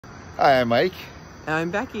Hi, I'm Mike. And I'm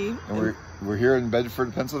Becky. And we're here in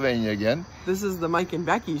Bedford, Pennsylvania again. This is the Mike and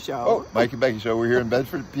Becky show. Oh, Mike and Becky show. We're here in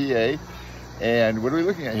Bedford, PA. And what are we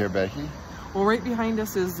looking at here, Becky? Well, right behind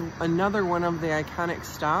us is another one of the iconic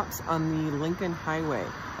stops on the Lincoln Highway.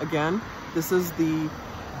 Again, this is the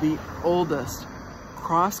oldest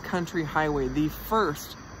cross-country highway, the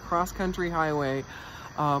first cross-country highway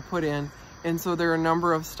put in. And so there are a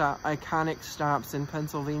number of iconic stops in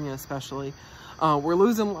Pennsylvania especially. We're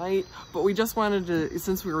losing light, but we just wanted to,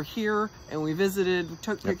 since we were here and we visited,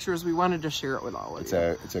 took pictures, we wanted to share it with all of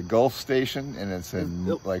you. It's a Gulf station, and it's in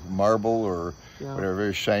like marble or whatever,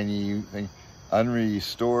 very shiny thing,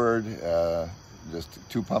 unrestored, just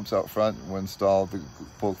 2 pumps out front, one stall to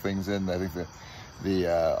pull things in. I think the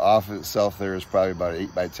office itself there is probably about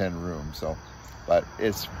 8 by 10 rooms. So, but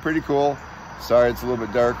it's pretty cool. Sorry, it's a little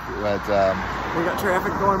bit dark, but we got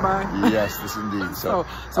traffic going by. Yes, this indeed. So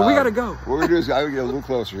we gotta go. What we're gonna do is I will get a little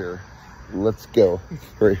closer here. Let's go.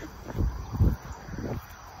 Hurry.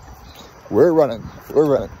 We're running.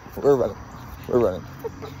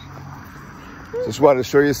 Just wanted to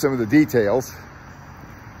show you some of the details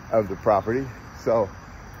of the property. So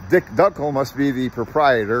Dick Duckle must be the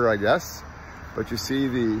proprietor, I guess. But you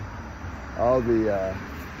see all the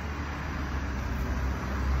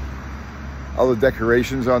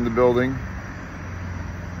decorations on the building.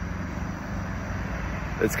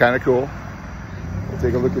 It's kind of cool. We'll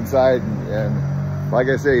take a look inside, and like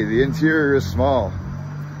I say, the interior is small,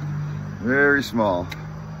 very small.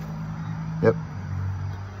 Yep.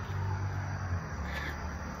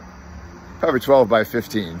 Probably 12 by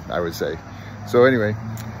 15, I would say. So anyway,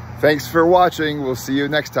 thanks for watching. We'll see you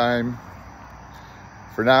next time.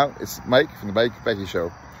 For now, it's Mike from the Mike Becky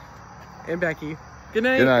Show. And Becky. Good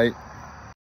night. Good night.